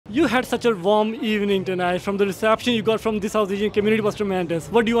You had such a warm evening tonight. From the reception you got from the South Asian community was tremendous.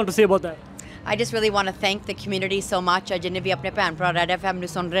 What do you want to say about that? I just really want to thank the community so much. जिन्ने भी अपने भैन भरा red FM ਨੂੰ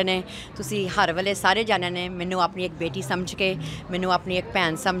ਸੁਣ ਰਹੇ ਨੇ ਤੁਸੀਂ ਹਰ ਵੇਲੇ ਸਾਰੇ ਜਾਣਿਆਂ ਨੇ ਮੈਨੂੰ ਆਪਣੀ ਇੱਕ ਬੇਟੀ ਸਮਝ ਕੇ ਮੈਨੂੰ ਆਪਣੀ ਇੱਕ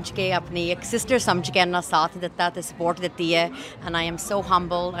ਭੈਣ ਸਮਝ ਕੇ ਆਪਣੀ ਇੱਕ ਸਿਸਟਰ ਸਮਝ ਕੇ ਇਹਨਾਂ ਸਾਥ ਦਿੱਤਾ ਤੇ ਸਪੋਰਟ ਦਿੱਤੀ ਹੈ and I am so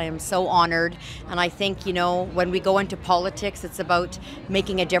humble, I am so honored, and I think, you know, when we go into politics it's about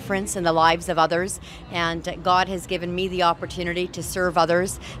making a difference in the lives of others, and God has given me the opportunity to serve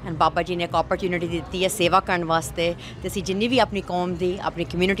others, and Baba ji ਨੇ ਇੱਕ opportunity ਦਿੱਤੀ ਹੈ ਸੇਵਾ ਕਰਨ ਵਾਸਤੇ ਤੇ ਅਸੀਂ ਜਿੰਨੀ ਵੀ ਆਪਣੀ ਕੌਮ ਦੀ ਆਪਣੀ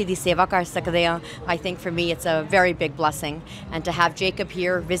community ਦੀ ਸੇਵਾ ਕਰ ਸਕਦੇ I think for me it's a very big blessing, and to have Jacob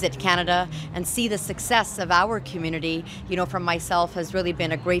here visit Canada and see the success of our community, you know, from myself has really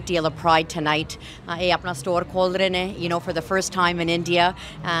been a great deal of pride tonight. ਇਹ ਆਪਣਾ store ਖੋਲ ਰਹੇ ਨੇ, you know, for the first time in India,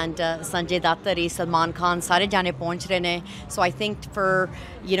 and Sanjay Dattari, Salman Khan ਸਾਰੇ ਜਾਣੇ ਪਹੁੰਚ ਰਹੇ ਨੇ. So I think for,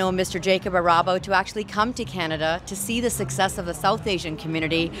 you know, Mr. Jacob Arabo to actually come to Canada to see the success of the South Asian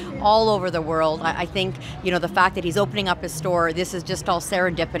community all over the world, I think, you know, the fact that he's opening up his store, this is just all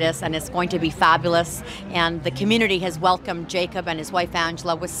serendipitous, and it's going to be fabulous, and the community has welcomed Jacob and his wife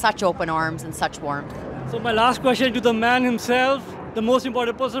Angela with such open arms and such warmth. So my last question to the man himself, the most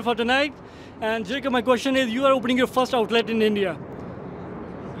important person for tonight. And Jacob, my question is, you are opening your first outlet in India.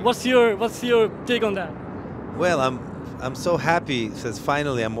 What's your take on that? Well, I'm so happy since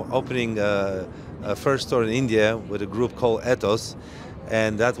finally I'm opening a first store in India with a group called Ethos,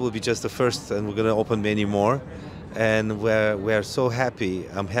 and that will be just the first, and we're going to open many more. And we're so happy.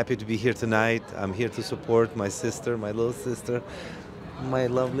 I'm happy to be here tonight. I'm here to support my sister, my little sister, my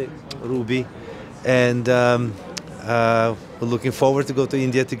lovely Ruby, and we're looking forward to go to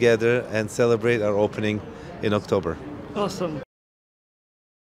India together and celebrate our opening in October. Awesome.